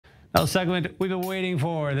A segment we've been waiting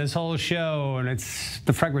for this whole show, and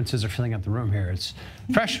the fragrances are filling up the room here. It's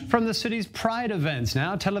fresh from the city's Pride events.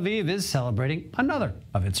 Now Tel Aviv is celebrating another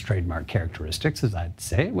of its trademark characteristics, as I'd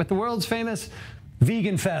say, with the world's famous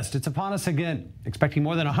Vegan Fest. It's upon us again, expecting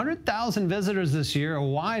more than 100,000 visitors this year, a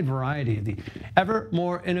wide variety of the ever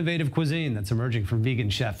more innovative cuisine that's emerging from vegan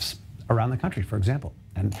chefs around the country, for example.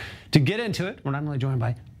 And to get into it, we're not only joined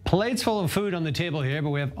by plates full of food on the table here,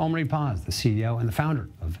 but we have Omri Paz, the CEO and the founder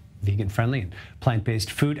of vegan-friendly and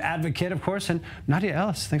plant-based food advocate, of course, and Nadia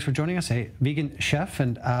Ellis. Thanks for joining us, a vegan chef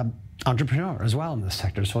and entrepreneur as well in this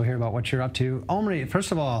sector. So we'll hear about what you're up to. Omri,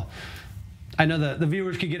 first of all, I know the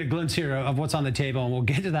viewers could get a glimpse here of what's on the table, and we'll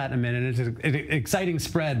get to that in a minute. It's an exciting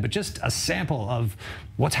spread, but just a sample of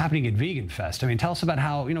what's happening at Vegan Fest. I mean, tell us about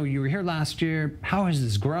how, you were here last year. How has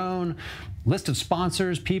this grown? List of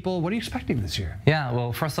sponsors, people. What are you expecting this year? Yeah,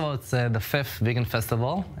 well, first of all, it's the 5th Vegan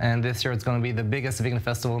Festival, and this year it's going to be the biggest vegan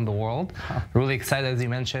festival in the world. Really excited, as you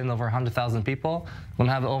mentioned, over 100,000 people. We're going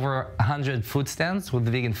to have over 100 food stands with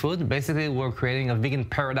vegan food. Basically, we're creating a vegan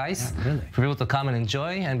paradise for people to come and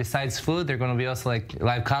enjoy. And besides food, there are going to be also like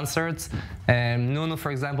live concerts. Nunu, for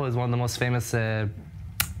example, is one of the most famous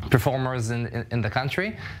performers in the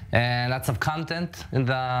country, and lots of content in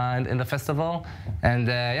the festival, and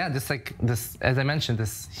yeah, just like this, as I mentioned,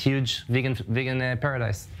 this huge vegan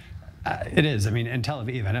paradise. It is. I mean, in Tel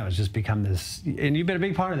Aviv, I know it's just become this, and you've been a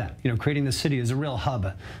big part of that. Creating the city as a real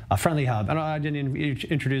hub, a friendly hub. And I didn't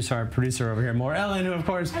introduce our producer over here, more Ellen, who of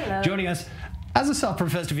course joining us. As a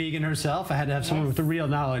self-professed vegan herself, I had to have someone with the real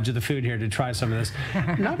knowledge of the food here to try some of this.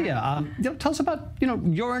 Nadia, tell us about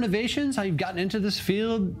your innovations, how you've gotten into this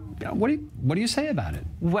field. What do you say about it?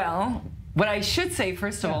 Well, what I should say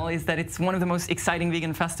first of all is that it's one of the most exciting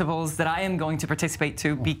vegan festivals that I am going to participate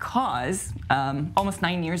to, because almost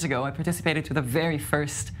 9 years ago I participated to the very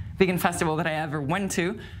first vegan festival that I ever went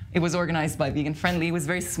to. It was organized by Vegan Friendly. It was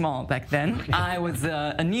very small back then. I was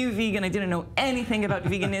a new vegan. I didn't know anything about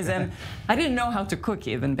veganism. I didn't know how to cook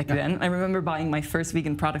even back then. I remember buying my first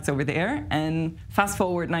vegan products over there. And fast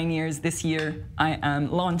forward 9 years, this year I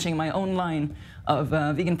am launching my own line of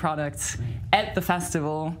vegan products at the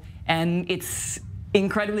festival. And it's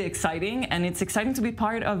incredibly exciting. And it's exciting to be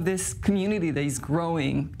part of this community that is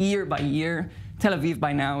growing year by year. Tel Aviv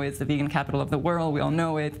by now is the vegan capital of the world. We all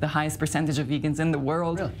know it, the highest percentage of vegans in the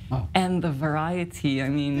world. Really? Wow. And the variety, I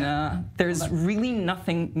mean, there's really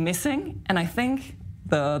nothing missing. And I think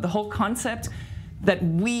the whole concept that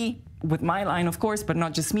we, with my line of course, but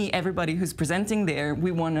not just me, everybody who's presenting there, we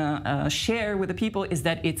want to share with the people is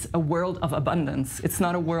that it's a world of abundance. It's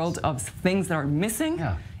not a world of things that are missing.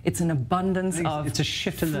 Yeah. It's an abundance of It's a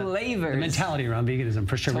shift in flavors. the mentality around veganism,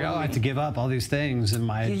 for sure. Totally. We all have to give up all these things in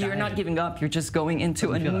my You're diet. not giving up. You're just going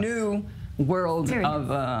into a new world of,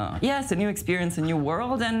 yes, a new experience, a new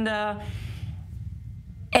world.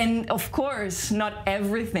 And of course, not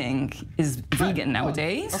everything is vegan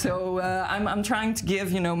nowadays. Okay. So I'm trying to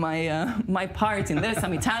give, my part in this.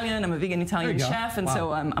 I'm Italian. I'm a vegan Italian chef, and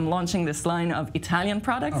so I'm launching this line of Italian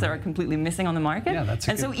products that are completely missing on the market. Yeah,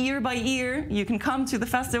 that's so year by year, you can come to the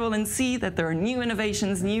festival and see that there are new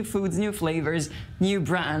innovations, new foods, new flavors, new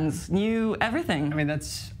brands, new everything. I mean,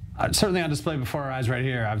 that's certainly on display before our eyes right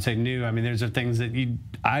here. I would say new. I mean, there's things that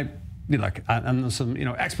I'm some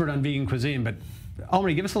expert on vegan cuisine, but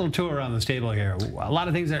Omri, give us a little tour around this table here. A lot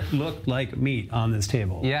of things that look like meat on this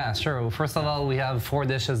table. Yeah, sure. Well, first of all, we have 4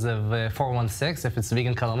 dishes of 416. If it's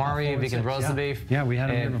vegan calamari, vegan roast beef, yeah, we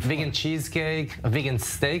had it vegan cheesecake, a vegan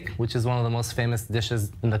steak, which is one of the most famous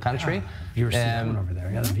dishes in the country. You were seeing one over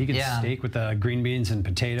there. Yeah, the vegan steak with the green beans and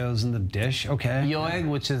potatoes in the dish. Okay. Yoeg,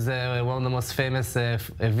 which is one of the most famous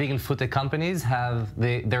vegan food tech companies,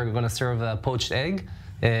 they're going to serve a poached egg.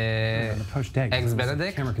 The poached eggs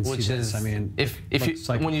Benedict, which is, I mean,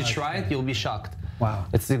 when you try it, you'll be shocked. Wow.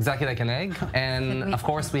 It's exactly like an egg. And of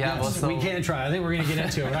course, we have also... We can try. I think we're going to get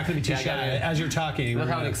into it. We're not going to be too shy as you're talking. Look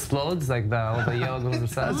how it explodes, like the yellow goes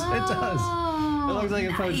inside. It does. It looks like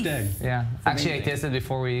a poached egg. Yeah. Actually, I tasted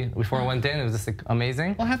before I went in. It was just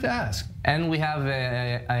amazing. I'll have to ask. And we have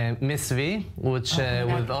a Miss V, which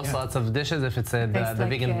with also lots of dishes. If it's the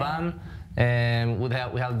vegan bun. We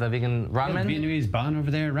have the vegan ramen. The Vietnamese bun over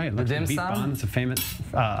there, right? The dim sum. It's a famous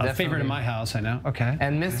favorite in my house, I know. Okay.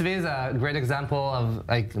 And Miss V is a great example of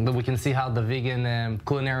we can see how the vegan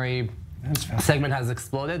culinary segment has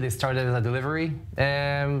exploded. They started as a delivery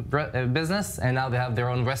business, and now they have their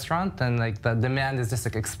own restaurant, and the demand is just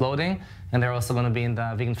exploding. And they're also going to be in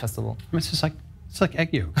the vegan festival. It's just like It's like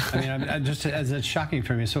egg yolk. I mean, it's shocking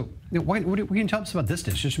for me. So, what can you tell us about this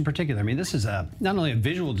dish, just in particular? I mean, this is not only a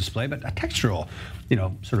visual display, but a textural,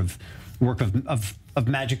 sort of work of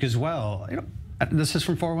magic as well. This is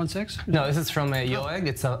from 416? No, this is from Yoeg.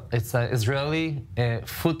 It's a Israeli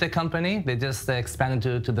food tech company. They just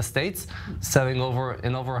expanded to the States, selling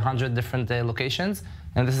in over 100 different locations.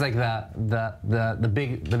 And this is like the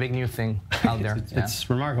big new thing out there. It's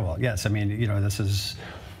remarkable. Yes, I mean, this is.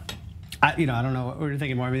 I don't know what you're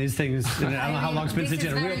thinking more. I mean, these things. I don't know how long it's been since you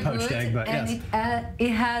had a real poached egg, but and yes.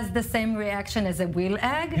 It has the same reaction as a real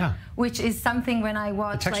egg, which is something when I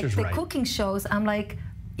watch the cooking shows, I'm like,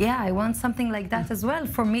 yeah, I want something like that as well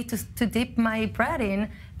for me to dip my bread in.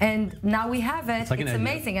 And now we have it. It's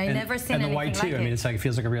amazing. I never seen anything like it. And the white too. I mean, it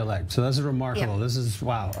feels like a real egg. So this is remarkable. This is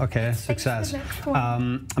wow. Okay, success.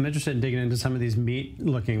 I'm interested in digging into some of these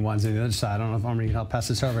meat-looking ones on the other side. I don't know if Omri can help pass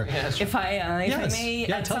this over. Yeah, if I may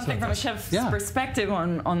add something from a chef's perspective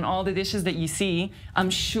on all the dishes that you see, I'm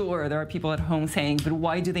sure there are people at home saying, but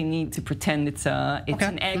why do they need to pretend it's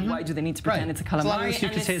an egg? Why do they need to pretend it's a calamari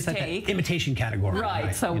and a steak? It's like an imitation category.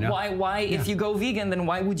 Right. So why if you go vegan, then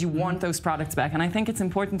why would you want those products back? And I think it's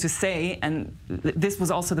important to say, and this was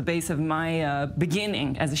also the base of my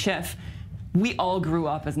beginning as a chef, we all grew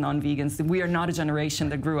up as non-vegans. We are not a generation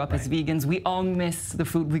that grew up as vegans. We all miss the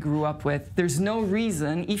food we grew up with. There's no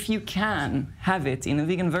reason, if you can have it in a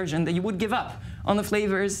vegan version, that you would give up on the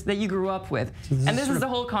flavors that you grew up with. So this is the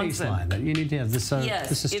whole concept. Baseline that you need to have this.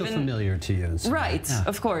 This is still familiar to you. So, right,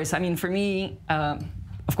 of course. I mean, for me,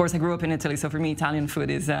 of course, I grew up in Italy, so for me, Italian food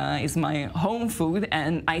is my home food,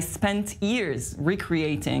 and I spent years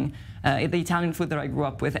recreating the Italian food that I grew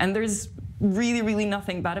up with, and there's really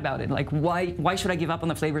nothing bad about it. Like, why should I give up on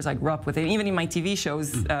the flavors I grew up with? And even in my TV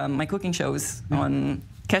shows, my cooking shows on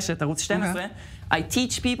Keshet, Arutz 12, I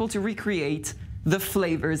teach people to recreate the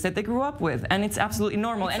flavors that they grew up with, and it's absolutely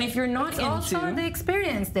normal. And if you're not into... also the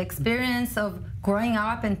experience of growing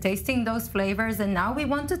up and tasting those flavors, and now we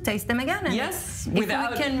want to taste them again. And yes, if we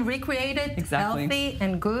can recreate it healthy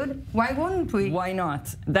and good, why wouldn't we? Why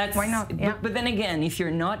not? Why not? Yeah. But then again, if you're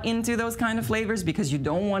not into those kind of flavors because you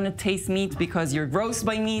don't want to taste meat because you're grossed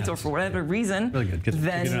by meat or for whatever reason, really good.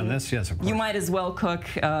 Then on this. Yes, of course. You might as well cook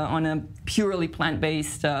on a purely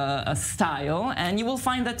plant-based style, and you will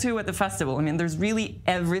find that too at the festival. I mean, there's really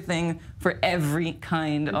everything for every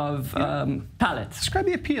kind of palate. Describe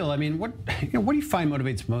the appeal. I mean, what do you find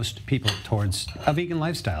motivates most people towards a vegan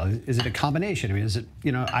lifestyle? Is it a combination? I mean, is it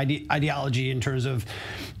ideology in terms of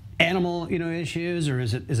animal issues, or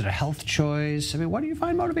is it a health choice? I mean, what do you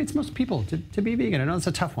find motivates most people to be vegan? I know it's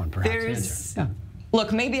a tough one, perhaps.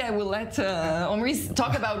 Look, maybe I will let Omri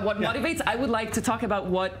talk about what motivates. I would like to talk about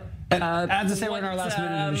what. I have to say we're in our last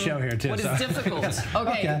minute of the show here too. What is difficult?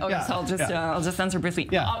 Okay, so I'll just answer briefly.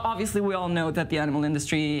 Obviously, we all know that the animal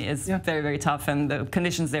industry is very tough, and the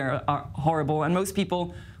conditions there are horrible, and most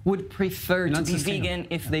people would prefer to be vegan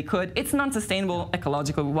if they could. It's non-sustainable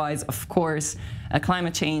ecological-wise, of course.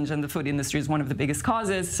 Climate change and the food industry is one of the biggest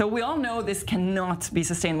causes. So we all know this cannot be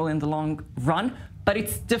sustainable in the long run. But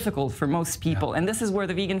it's difficult for most people, and this is where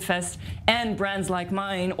the Vegan Fest and brands like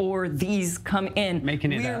mine or these come in.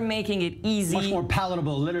 We're making it easy. Much more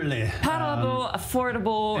palatable, literally. Palatable,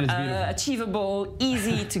 affordable, achievable,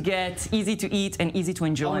 easy to get, easy to eat, and easy to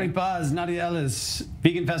enjoy. Omri Paz, Nadia Ellis,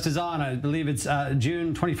 Vegan Fest is on. I believe it's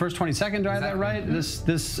June 21st, 22nd. Do I have that right?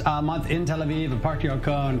 This month in Tel Aviv, at Park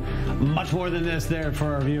Yarkon. Much more than this there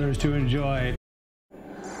for our viewers to enjoy.